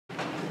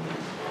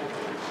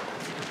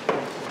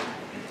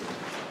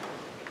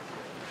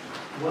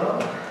Well,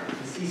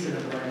 the season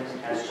of Lent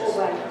has just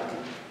begun.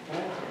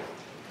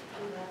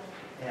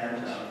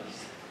 And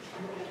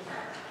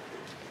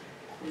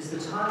it is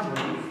the time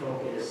when we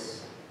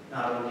focus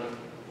not only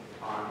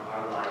on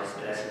our lives,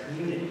 but as a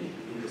community,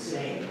 we do the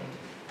same.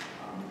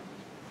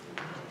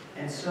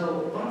 And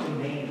so one of the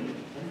main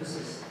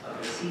emphasis of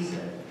the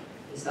season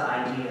is the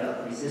idea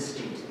of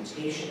resisting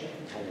temptation.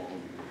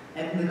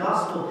 And in the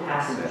gospel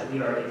passage,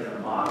 we are given a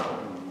model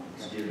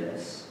to do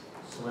this.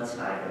 So let's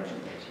dive into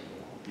it.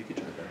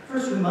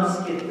 First, we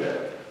must get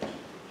the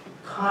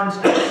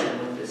context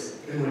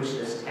in which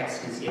this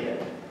text is given.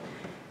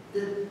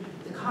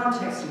 The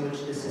context in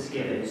which this is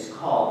given is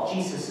called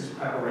Jesus'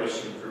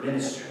 preparation for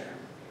ministry.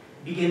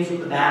 It begins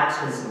with the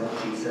baptism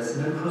of Jesus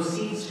and then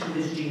proceeds to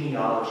his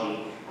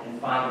genealogy and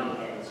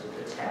finally ends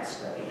with the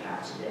text that we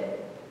have today.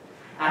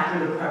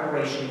 After the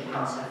preparation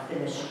accounts have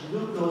finished,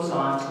 Luke goes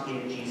on to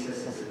give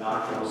Jesus his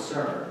inaugural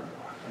sermon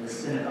in the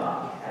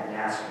synagogue at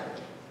Nazareth.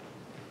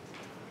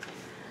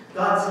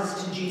 God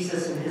says to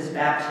Jesus in his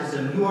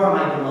baptism, "You are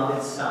my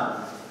beloved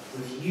Son.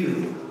 With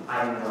you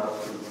I am well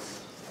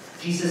pleased."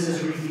 Jesus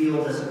is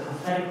revealed as a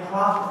prophetic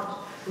prophet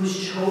who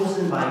is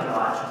chosen by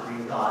God to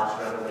bring God's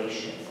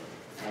revelation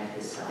and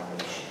his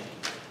salvation.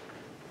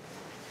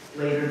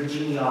 Later, the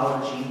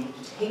genealogy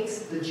takes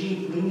the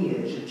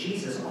lineage of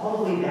Jesus all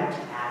the way back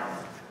to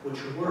Adam,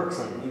 which works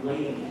in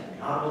relating him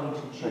not only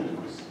to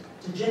Jews,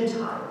 to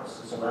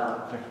Gentiles as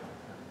well.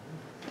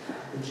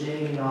 The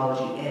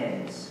genealogy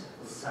ends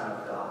with Son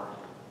of God,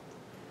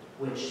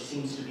 which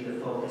seems to be the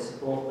focus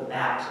of both the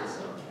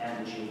baptism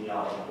and the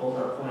genealogy. Both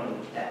are pointing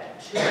to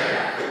the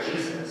fact that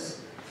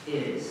Jesus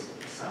is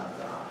the Son of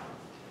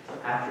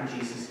God. After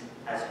Jesus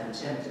has been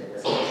tempted,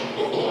 as mentioned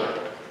before,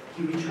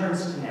 he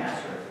returns to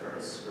Nazareth for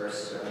his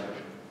first sermon.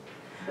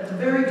 At the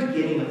very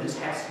beginning of the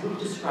text, Luke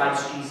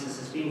describes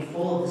Jesus as being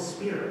full of the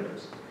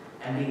Spirit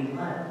and being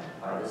led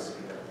by the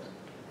Spirit.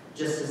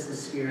 Just as the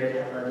Spirit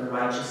had led the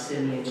righteous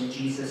Simeon to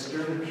Jesus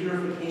during the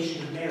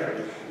purification of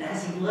Mary, and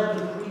as he led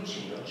the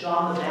preaching of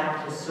John the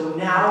Baptist, so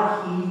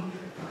now he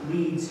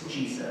leads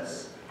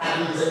Jesus,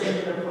 having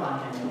descended upon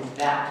him in his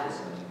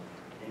baptism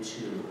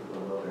into the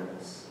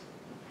wilderness.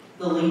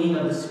 The leading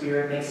of the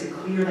Spirit makes it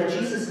clear that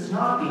Jesus is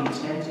not being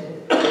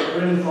tempted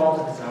for any fault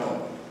of his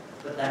own,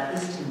 but that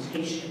this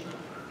temptation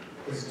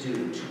is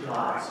due to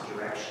God's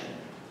direction.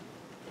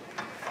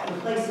 The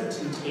place of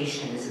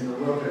temptation is in the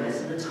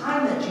wilderness, and the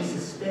time that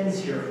Jesus spends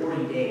here,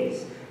 40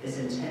 days, is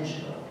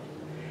intentional.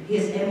 He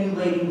is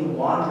emulating the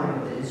wandering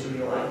of the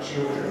Israelite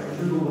children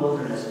through the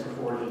wilderness for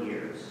 40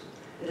 years.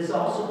 It is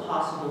also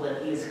possible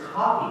that he is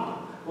copying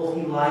both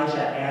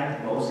Elijah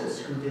and Moses,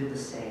 who did the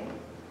same,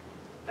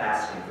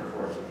 fasting for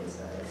 40 days,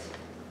 that is.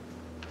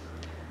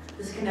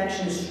 This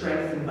connection is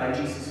strengthened by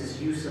Jesus'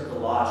 use of the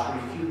law to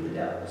refute the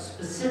devil,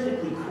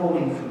 specifically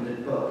quoting from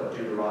the book of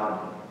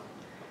Deuteronomy.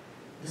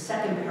 The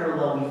second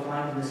parallel we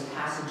find in this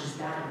passage is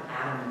that of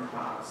Adam and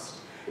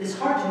Christ. It is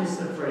hard to miss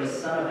the phrase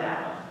 "Son of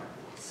Adam,"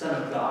 Son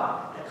of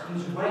God, that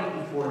comes right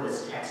before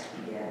this text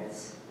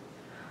begins.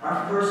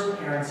 Our first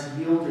parents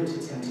yielded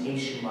to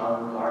temptation while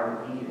in the Garden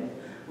of Eden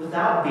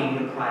without being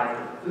deprived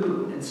of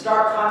food. In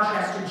stark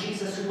contrast to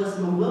Jesus, who was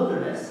in the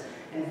wilderness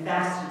and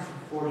fasted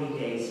for 40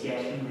 days,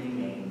 yet he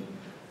remained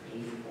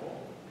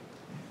faithful.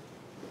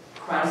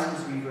 Christ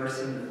is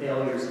reversing the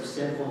failures of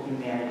sinful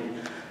humanity,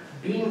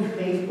 being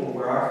faithful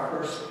where our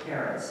first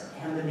parents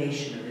and the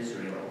nation of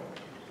Israel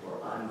were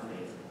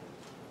unfaithful.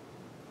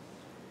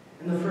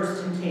 In the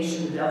first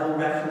temptation, the devil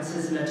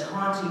references in a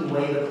taunting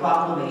way the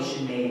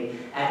proclamation made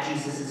at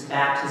Jesus'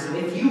 baptism,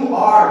 "If you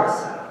are the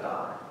Son of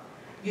God."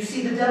 You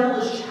see, the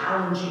devil is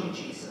challenging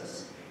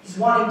Jesus. He's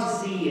wanting to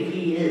see if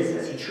he is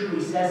as he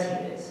truly says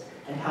he is,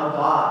 and how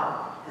God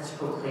has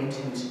proclaimed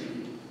him to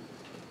be.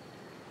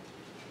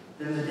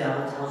 Then the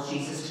devil tells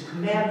Jesus to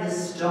command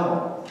this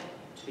stone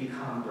to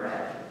become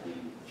bread.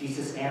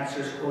 Jesus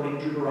answers, quoting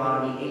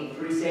Deuteronomy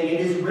 8:3, saying,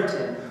 "It is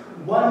written,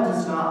 one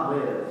does not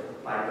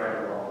live by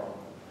bread alone."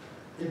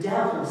 The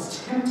devil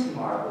is tempting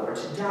our Lord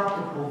to doubt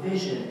the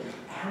provision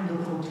and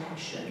the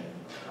protection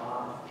of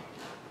God.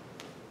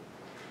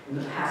 In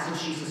the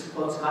passage Jesus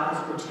quotes, God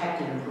has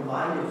protected and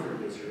provided for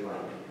the Israelite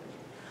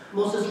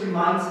people. Moses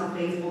reminds the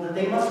faithful that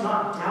they must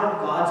not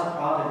doubt God's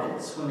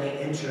providence when they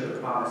enter the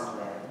promised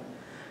land.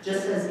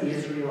 Just as the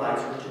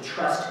Israelites were to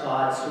trust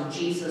God, so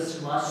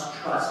Jesus must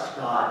trust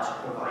God to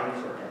provide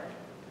for him.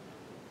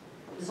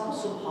 It is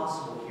also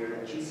possible here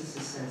that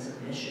Jesus' sense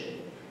of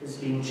mission is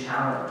being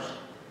challenged.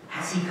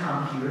 Has he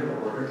come here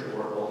in order to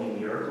work only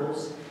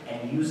miracles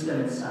and use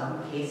them in some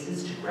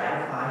cases to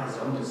gratify his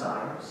own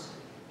desires?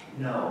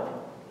 No,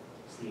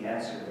 is the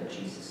answer that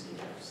Jesus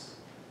gives.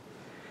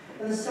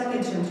 In the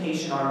second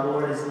temptation, our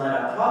Lord is led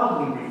up,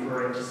 probably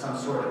referring to some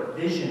sort of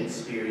vision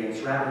experience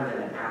rather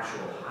than an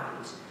actual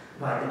height,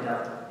 by the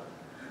devil.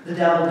 The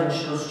devil then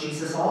shows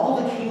Jesus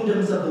all the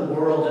kingdoms of the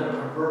world in a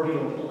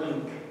proverbial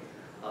blink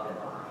of an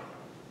eye.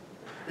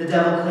 The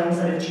devil claims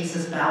that if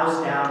Jesus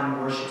bows down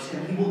and worships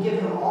him, he will give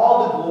him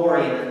all the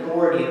glory and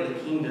authority of the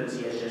kingdoms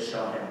he has just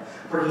shown him,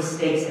 for he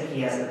states that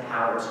he has the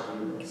power to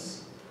do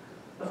this.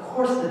 Of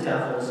course, the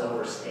devil is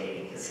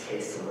overstating his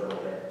case a little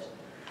bit.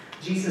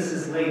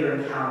 Jesus' later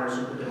encounters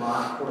with the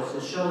demonic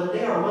forces show that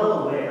they are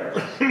well aware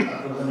of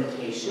the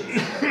limitations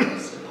that are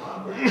placed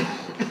upon them.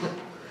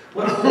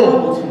 What a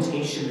horrible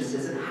temptation this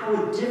is, and how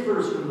it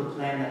differs from the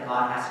plan that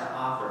God has to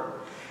offer.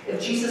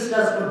 If Jesus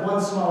does but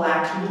one small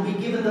act, he will be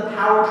given the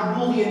power to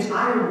rule the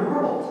entire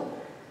world.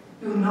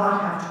 He would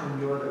not have to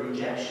endure the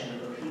rejection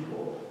of the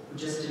people who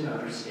just didn't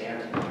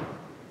understand him.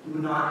 He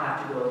would not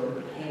have to go through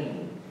the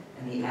pain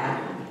and the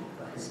agony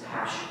of his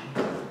passion.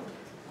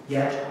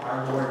 Yet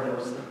our Lord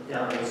knows the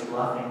devil is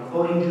bluffing.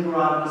 Quoting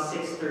Deuteronomy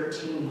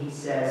 6:13, he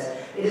says,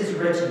 "It is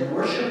written,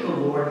 worship the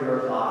Lord your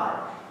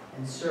God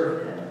and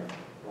serve him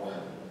only."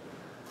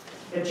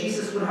 If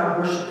Jesus would have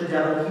worshipped the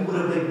devil, he would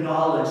have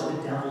acknowledged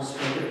the devil's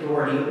fake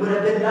authority. It would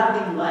have been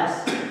nothing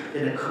less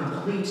than a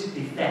complete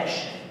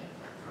defection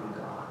from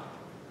God.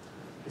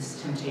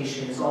 This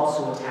temptation is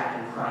also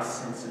attacking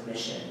Christ's sense of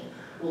mission.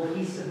 Will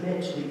he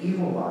submit to the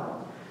evil one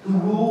who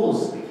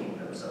rules the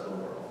kingdoms of the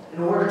world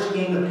in order to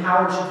gain the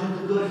power to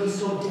do the good he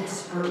so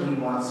desperately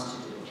wants to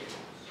do?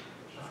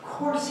 Of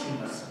course he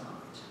must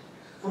not,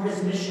 for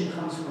his mission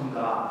comes from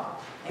God,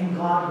 and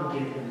God will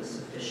give him the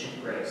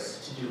sufficient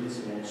grace to do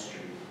his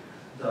ministry,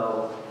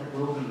 though it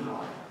will be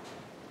hard.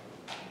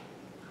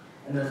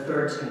 And the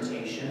third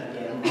temptation,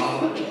 again,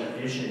 probably in a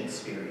vision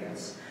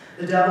experience,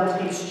 the devil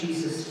takes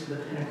Jesus to the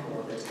pinnacle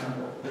of the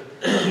temple.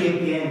 He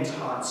again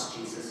taunts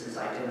Jesus'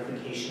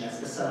 identification as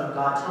the Son of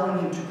God, telling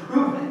him to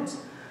prove it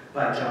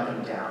by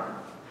jumping down.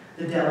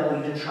 The devil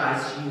even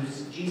tries to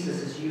use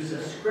Jesus' use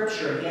of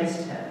Scripture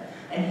against him,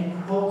 and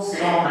he quotes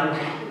Psalm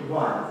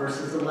 91,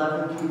 verses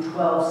 11 through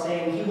 12,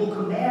 saying, "He will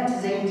command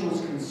his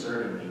angels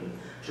concerning you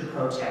to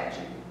protect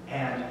you,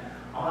 and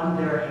on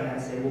their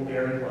hands they will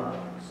bear you up,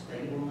 so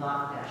that you will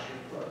not dash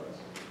your foot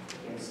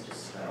against a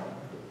stone."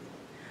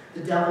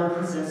 The devil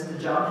presents the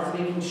jump as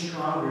making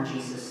stronger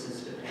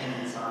Jesus'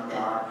 dependence on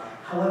God.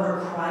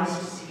 However,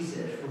 Christ sees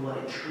it for what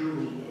it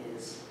truly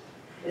is.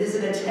 It is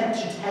an attempt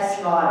to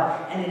test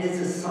God, and it is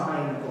a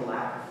sign of a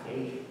lack of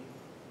faith.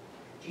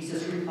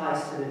 Jesus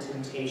replies to the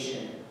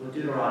temptation with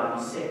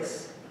Deuteronomy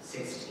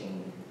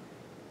 6:16.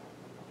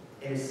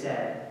 It is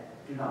said,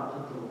 "Do not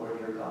put the Lord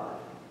your God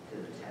to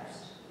the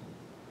test."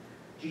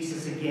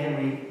 Jesus again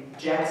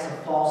rejects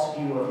a false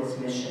view of his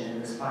mission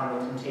in this final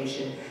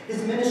temptation.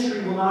 His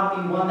ministry will not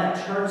be one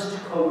that turns to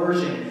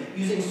coercion,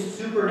 using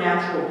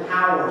supernatural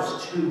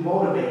powers to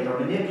motivate or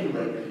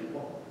manipulate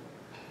people.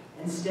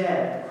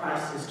 Instead,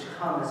 Christ is to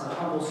come as a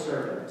humble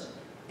servant,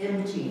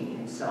 emptying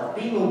himself,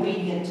 being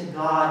obedient to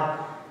God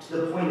to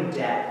the point of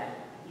death,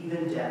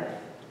 even death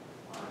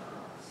on a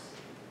cross.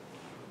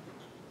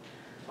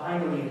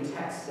 Finally, the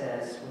text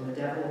says, when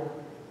the devil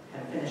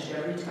had finished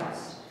every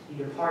test,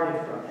 he departed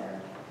from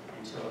him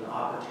until an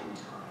opportune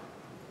time.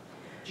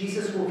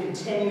 Jesus will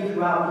continue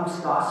throughout Luke's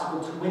gospel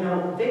to win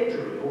a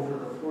victory over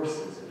the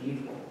forces of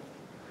evil.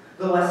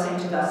 Though, as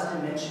St.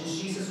 Augustine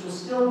mentions, Jesus will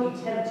still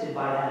be tempted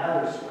by that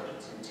other sort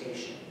of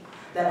temptation,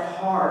 that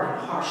hard and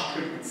harsh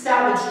treatment,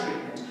 savage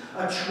treatment,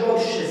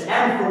 atrocious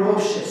and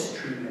ferocious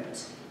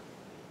treatment,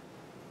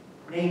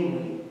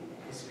 namely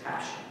his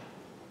passion.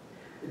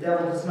 The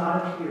devil does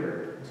not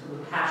appear until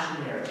the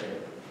passion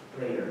narrative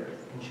later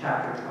in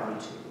chapter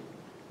 22.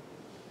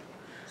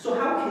 So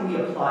how can we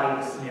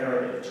apply this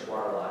narrative to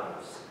our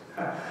lives?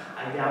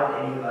 I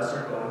doubt any of us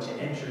are going to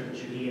enter the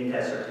Judean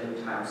desert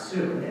anytime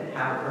soon and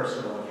have a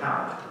personal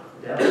encounter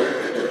with the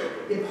devil.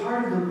 Yet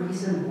part of the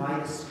reason why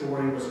the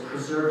story was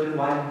preserved and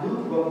why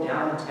Luke wrote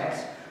down the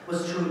text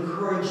was to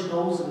encourage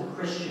those in the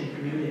Christian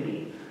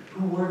community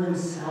who were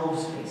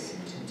themselves facing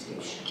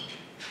temptation.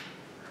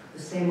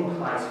 The same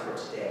applies for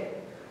today.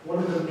 One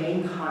of the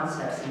main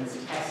concepts in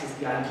this text is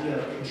the idea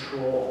of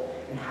control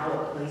and how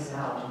it plays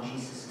out in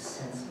Jesus'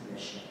 sense of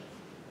mission.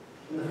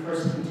 In the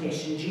first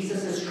temptation,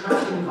 Jesus'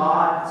 trust in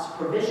God's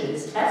provision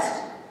is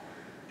tested.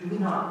 Do we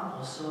not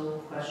also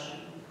question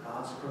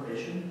God's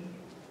provision?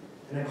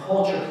 In a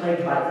culture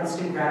plagued by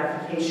instant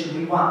gratification,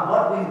 we want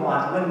what we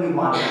want, when we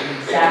want it, and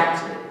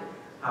exactly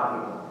how we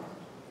want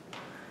it.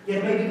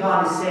 Yet maybe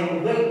God is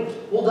saying, wait,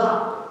 hold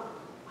up,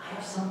 I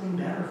have something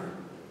better for you.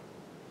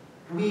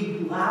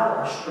 We allow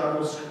our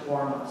struggles to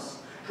form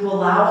us, to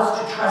allow us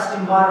to trust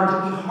in God,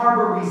 or do we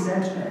harbor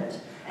resentment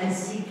and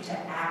seek to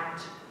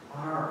act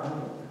on our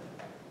own?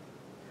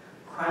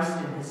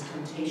 Christ in his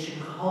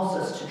temptation calls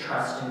us to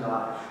trust in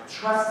God,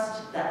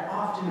 trust that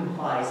often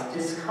implies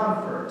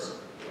discomfort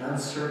and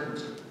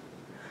uncertainty,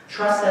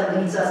 trust that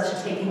leads us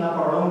to taking up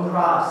our own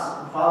cross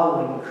and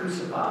following the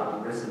crucified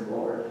and risen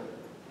Lord.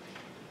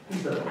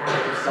 He's the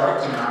path of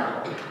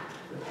self-denial,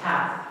 the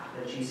path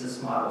that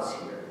Jesus models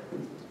here.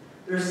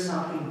 There's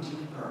something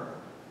deeper,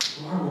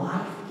 more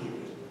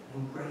life-giving,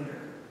 and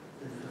greater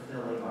than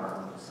fulfilling our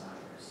own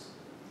desires.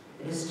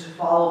 It is to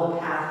follow the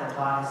path that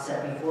God has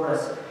set before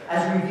us,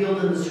 as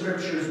revealed in the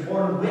Scriptures,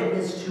 borne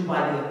witness to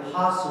by the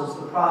apostles,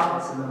 the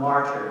prophets, and the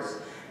martyrs,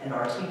 and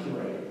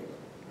articulated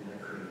in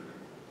the Creed.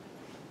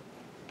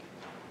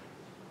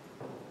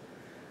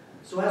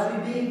 So as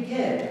we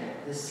begin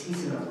this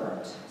season of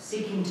Lent,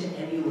 seeking to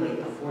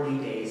emulate the 40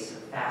 days of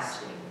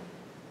fasting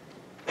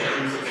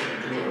that Jesus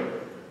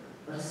endured,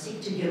 let us seek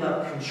to give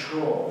up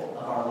control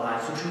of our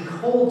lives, which we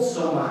hold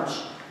so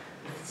much.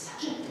 It's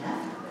such a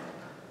death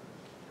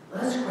grip.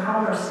 Let us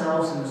ground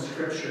ourselves in the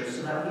Scriptures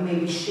so that we may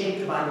be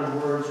shaped by the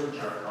words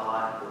which our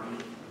God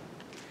breathed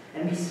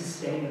and be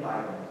sustained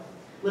by them.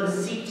 Let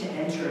us seek to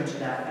enter into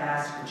that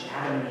fast which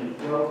Adam and Eve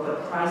broke,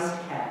 but Christ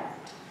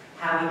kept,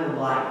 having a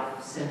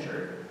life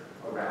centered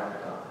around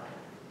God.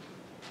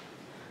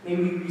 May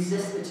we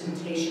resist the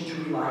temptation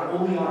to rely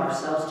only on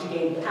ourselves, to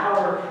gain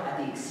power at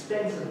the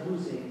expense of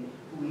losing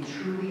who we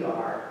truly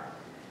are.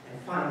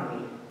 And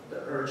finally,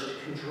 the urge to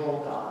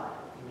control God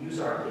and use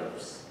our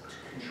gifts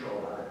to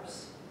control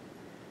others.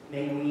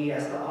 May we,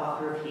 as the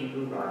author of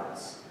Hebrews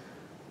writes,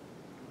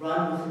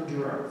 run with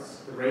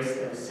endurance the race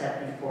that is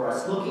set before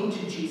us, looking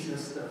to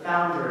Jesus, the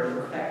founder and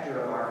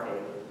perfecter of our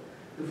faith,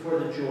 who for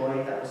the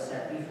joy that was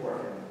set before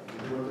him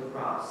endured the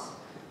cross,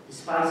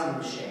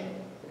 despising the shame,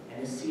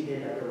 and is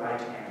seated at the right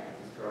hand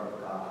of the throne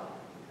of God.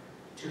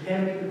 To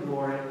him be the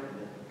glory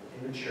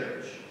in the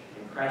church,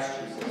 in Christ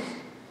Jesus,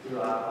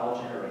 throughout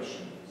all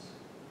generations.